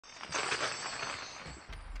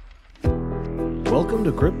Welcome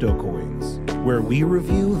to CryptoCoins, where we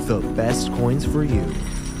review the best coins for you.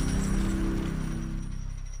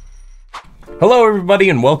 Hello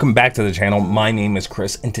everybody and welcome back to the channel. My name is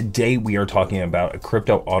Chris and today we are talking about a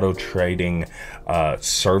crypto auto trading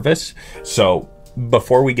service. So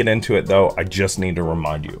before we get into it though, I just need to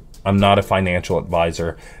remind you, I'm not a financial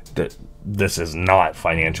advisor. This is not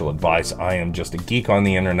financial advice. I am just a geek on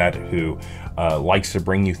the internet who likes to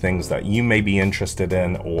bring you things that you may be interested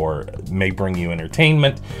in or may bring you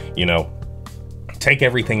entertainment. You know, take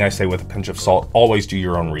everything I say with a pinch of salt. Always do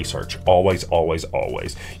your own research. Always, always,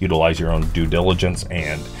 always utilize your own due diligence,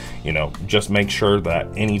 and you know, just make sure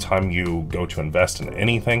that anytime you go to invest in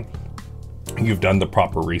anything, you've done the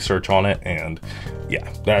proper research on it. And yeah,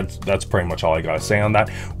 that's pretty much all I gotta say on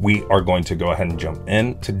that. We are going to go ahead and jump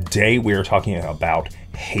in. Today we are talking about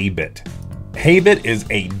Heybit. Heybit is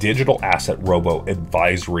a digital asset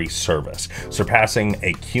robo-advisory service, surpassing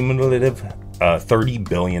a cumulative 30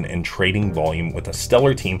 billion in trading volume with a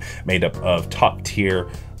stellar team made up of top-tier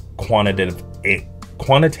quantitative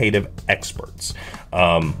experts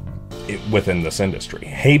within this industry.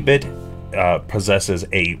 Heybit possesses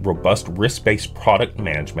a robust risk-based product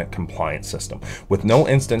management compliance system with no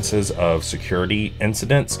instances of security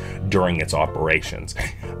incidents during its operations.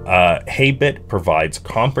 Heybit provides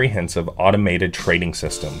comprehensive automated trading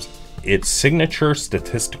systems. Its signature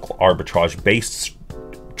statistical arbitrage-based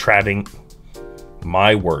trading,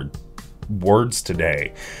 words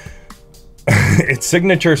today. Its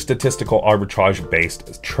signature statistical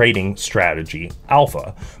arbitrage-based trading strategy,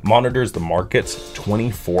 Alpha, monitors the markets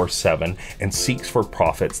 24/7 and seeks for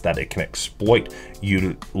profits that it can exploit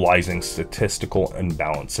utilizing statistical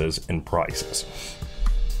imbalances in prices.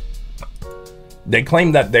 They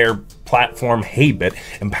claim that their platform, Heybit,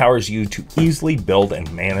 empowers you to easily build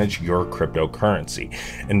and manage your cryptocurrency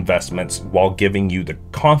investments while giving you the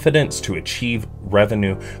confidence to achieve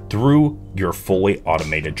revenue through your fully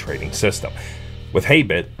automated trading system. With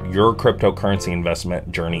Heybit, your cryptocurrency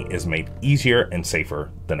investment journey is made easier and safer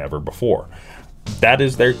than ever before. That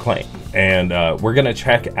is their claim, and we're gonna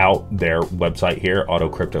check out their website here, Auto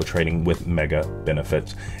Crypto Trading with Mega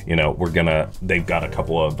Benefits. You know, they've got a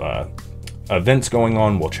couple of events going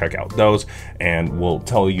on. We'll check out those and we'll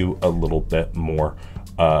tell you a little bit more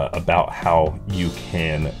about how you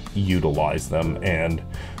can utilize them. And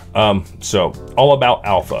so all about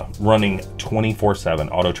Alpha, running 24/7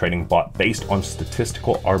 auto trading bot based on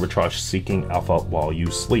statistical arbitrage, seeking alpha while you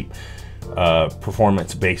sleep.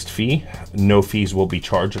 Performance-based fee, no fees will be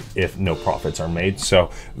charged if no profits are made. So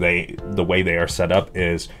the way they are set up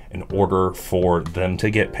is, in order for them to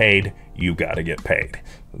get paid, you got to get paid.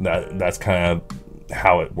 That's kind of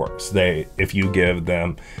how it works. If you give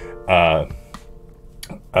them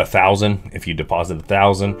 1,000, if you deposit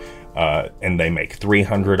 1,000 and they make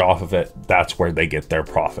 300 off of it, that's where they get their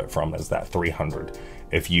profit from, is that 300.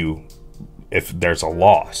 If there's a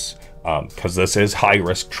loss, because this is high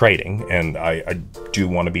risk trading, and I do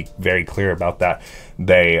want to be very clear about that,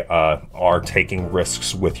 they are taking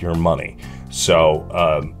risks with your money.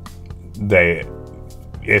 So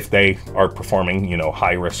if they are performing, you know,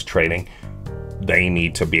 high risk trading, they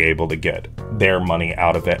need to be able to get their money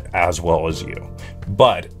out of it as well as you.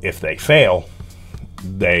 But if they fail,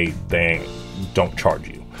 they don't charge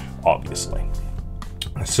you, obviously.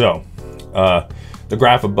 So the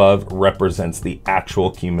graph above represents the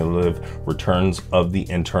actual cumulative returns of the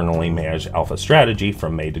internally managed Alpha strategy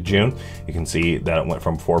from May to June. You can see that it went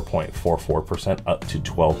from 4.44% up to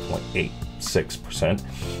 12.86%.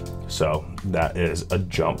 So that is a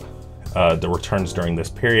jump. The returns during this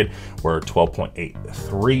period were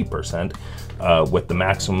 12.83%, with the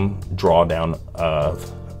maximum drawdown of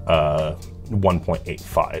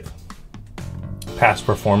 1.85. Past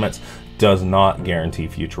performance does not guarantee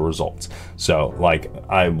future results. So like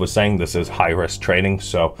I was saying, this is high risk trading,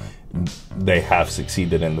 so they have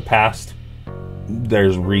succeeded in the past.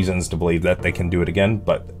 There's reasons to believe that they can do it again,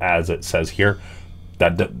 but as it says here,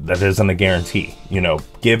 that isn't a guarantee. You know,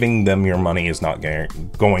 giving them your money is not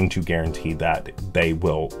going to guarantee that they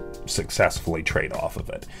will successfully trade off of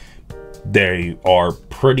it. They are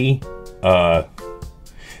pretty,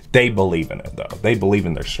 they believe in it though. They believe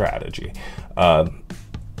in their strategy.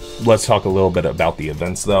 Let's talk a little bit about the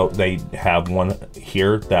events though. They have one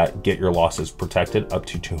here that get your losses protected up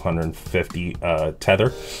to 250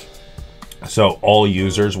 tether. So all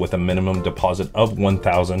users with a minimum deposit of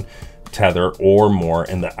 1,000 tether or more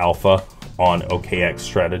in the Alpha on OKX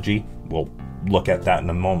strategy, we'll look at that in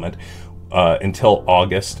a moment, until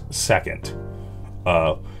August 2nd.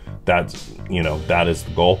 That's, you know, that is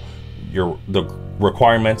the goal. The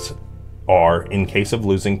requirements are in case of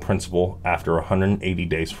losing principal after 180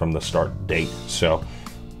 days from the start date. So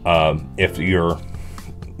if your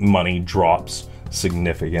money drops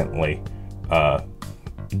significantly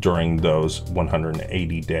during those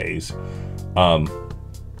 180 days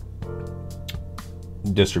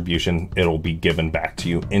distribution, it'll be given back to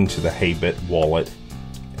you into the Heybit wallet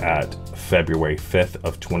at February 5th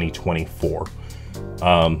of 2024.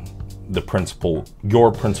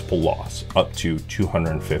 Your principal loss up to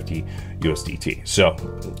 250 USDT. So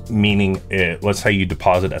meaning let's say you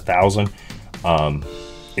deposit 1,000,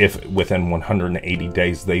 if within 180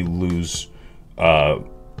 days they lose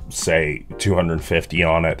say 250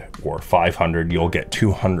 on it or 500, you'll get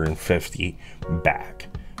 250 back,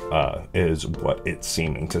 is what it's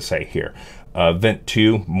seeming to say here. Event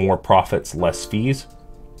 2, more profits, less fees.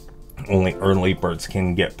 Only early birds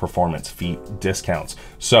can get performance fee discounts.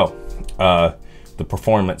 So the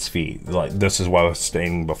performance fee, like this is what I was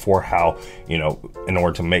stating before, how, you know, in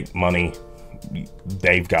order to make money,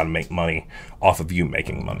 they've got to make money off of you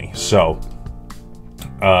making money. So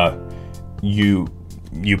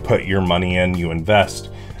you put your money in, you invest,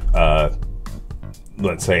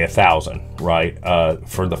 let's say 1,000, right?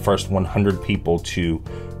 For the first 100 people to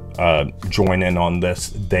join in on this,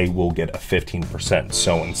 they will get a 15%.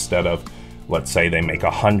 So instead of, let's say they make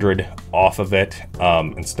 100 off of it,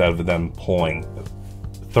 instead of them pulling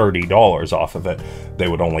 $30 off of it, they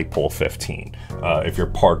would only pull 15. If you're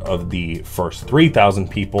part of the first 3,000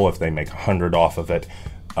 people, if they make 100 off of it,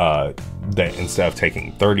 they, instead of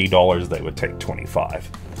taking $30, they would take 25.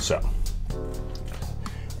 So,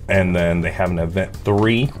 and then they have an event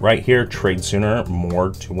 3 right here, trade sooner,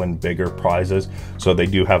 more to win bigger prizes. So they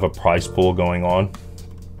do have a prize pool going on,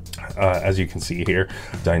 as you can see here,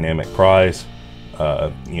 dynamic prize,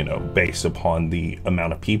 you know, based upon the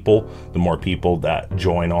amount of people. The more people that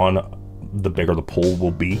join on, the bigger the pool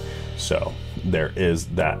will be. So there is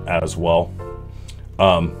that as well.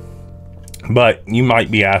 But you might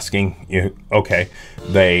be asking, okay,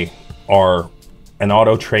 they are an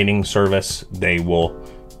auto trading service, they will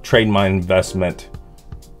trade my investment,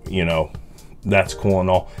 you know, that's cool and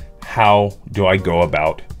all. How do I go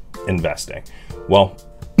about investing? Well,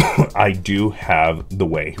 I do have the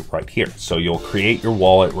way right here. So you'll create your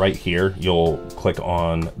wallet right here. You'll click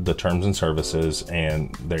on the terms and services,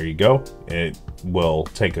 and there you go. It will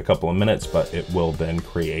take a couple of minutes, but it will then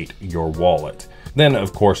create your wallet. Then,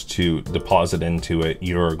 of course, to deposit into it,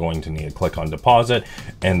 you're going to need to click on deposit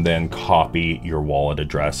and then copy your wallet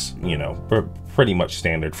address, you know, pretty much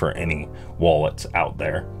standard for any wallets out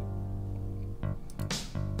there.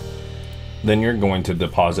 Then you're going to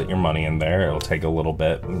deposit your money in there. It'll take a little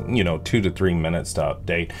bit, you know, 2 to 3 minutes to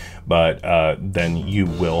update, but then you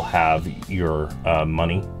will have your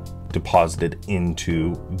money deposited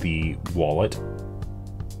into the wallet.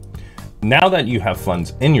 Now that you have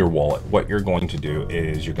funds in your wallet, what you're going to do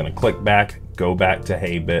is you're going to click back, go back to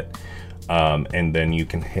Heybit, and then you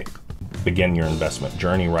can begin your investment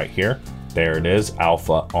journey right here. There it is,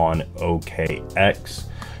 Alpha on OKX.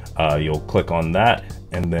 You'll click on that,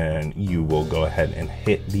 and then you will go ahead and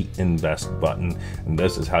hit the invest button. And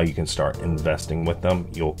this is how you can start investing with them.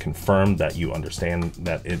 You'll confirm that you understand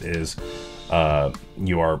that it is,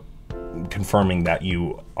 you are confirming that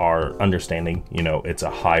you are understanding, you know, it's a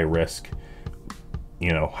high risk,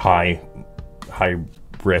 you know, high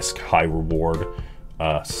risk, high reward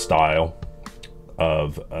style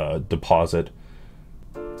of deposit.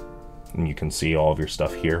 And you can see all of your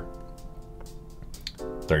stuff here.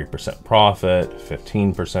 30% profit,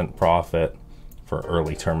 15% profit for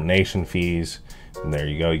early termination fees. And there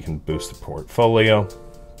you go, you can boost the portfolio.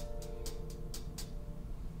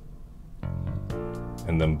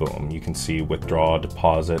 And then boom, you can see withdraw,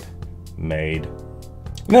 deposit made.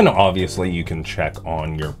 And then obviously you can check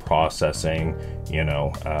on your processing, you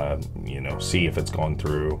know, see if it's gone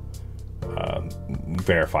through,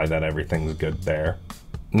 verify that everything's good there.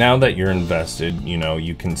 Now that you're invested, you know,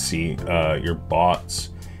 you can see your bots,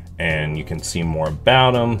 and you can see more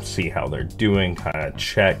about them, see how they're doing, kind of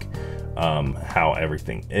check how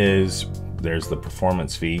everything is. There's the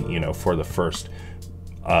performance fee, you know, for the first,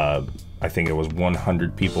 I think it was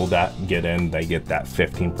 100 people that get in, they get that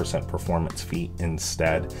 15% performance fee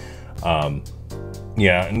instead.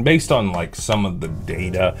 Yeah, and based on like some of the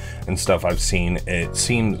data and stuff I've seen, it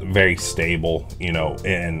seems very stable, you know,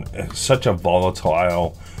 in such a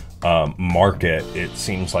volatile market. It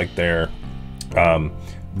seems like they're,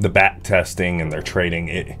 the back testing and their trading,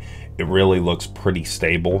 it really looks pretty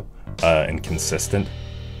stable and consistent.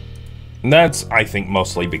 And that's, I think,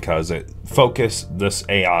 mostly because this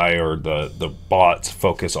AI or the bots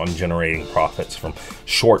focus on generating profits from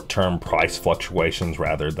short-term price fluctuations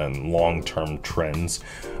rather than long-term trends.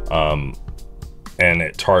 And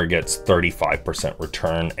it targets 35%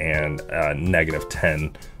 return and negative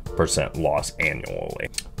 10% loss annually.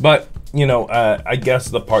 But, you know, I guess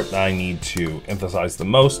the part that I need to emphasize the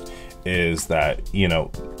most is that, you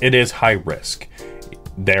know, it is high risk.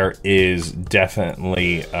 There is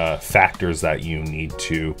definitely factors that you need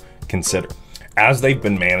to consider. As they've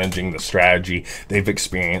been managing the strategy, they've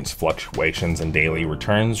experienced fluctuations in daily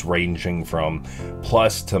returns ranging from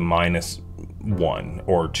plus to minus 1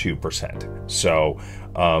 or 2%. So,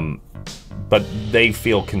 but they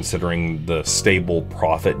feel, considering the stable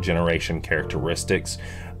profit generation characteristics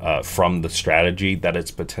from the strategy, that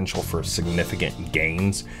its potential for significant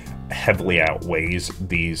gains heavily outweighs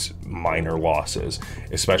these minor losses,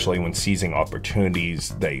 especially when seizing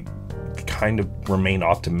opportunities. They kind of remain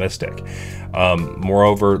optimistic.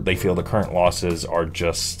 Moreover, they feel the current losses are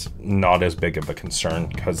just not as big of a concern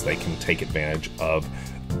because they can take advantage of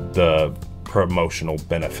the promotional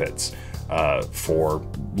benefits for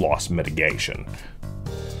loss mitigation.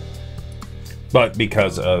 But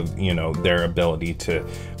because of, you know, their ability to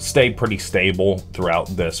stay pretty stable throughout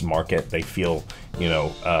this market, they feel, you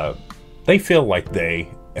know, they feel like they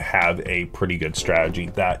have a pretty good strategy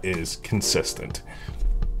that is consistent.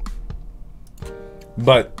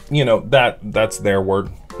 But, you know, that's their word,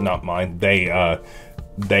 not mine. They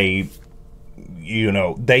you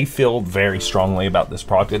know, they feel very strongly about this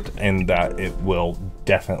project and that it will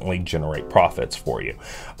definitely generate profits for you.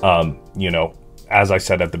 You know, as I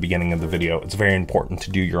said at the beginning of the video, it's very important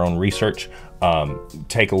to do your own research.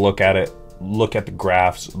 Take a look at it, look at the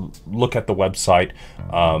graphs, look at the website,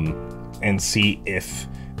 and see if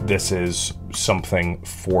this is something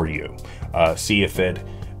for you. See if it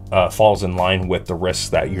falls in line with the risks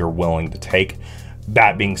that you're willing to take.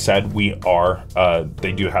 That being said,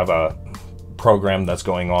 they do have a program that's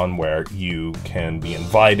going on where you can be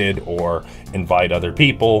invited or invite other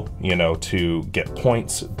people, you know, to get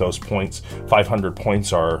points. Those points, 500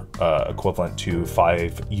 points, are equivalent to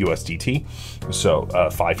 5 USDT, so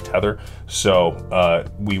 5 Tether. So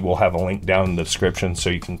we will have a link down in the description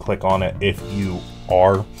so you can click on it if you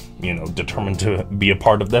are, you know, determined to be a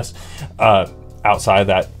part of this. Outside of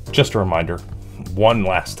that, just a reminder, one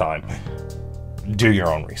last time, do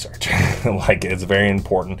your own research. Like, it's very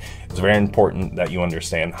important. It's very important that you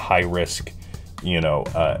understand high risk, you know,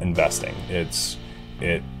 investing.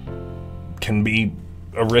 It can be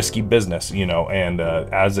a risky business, you know, and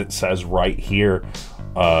as it says right here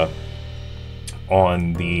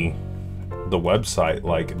on the website,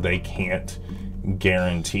 like, they can't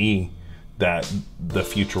guarantee that the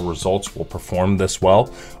future results will perform this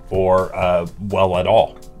well or well at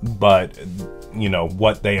all. But you know,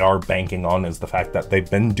 what they are banking on is the fact that they've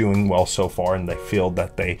been doing well so far, and they feel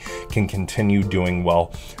that they can continue doing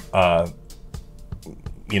well,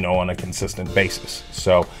 you know, on a consistent basis.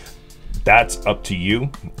 So that's up to you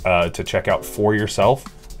to check out for yourself.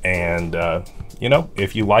 And, you know,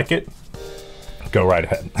 if you like it, go right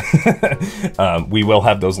ahead. We will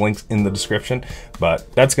have those links in the description, but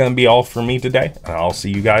that's going to be all for me today. And I'll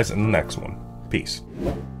see you guys in the next one. Peace.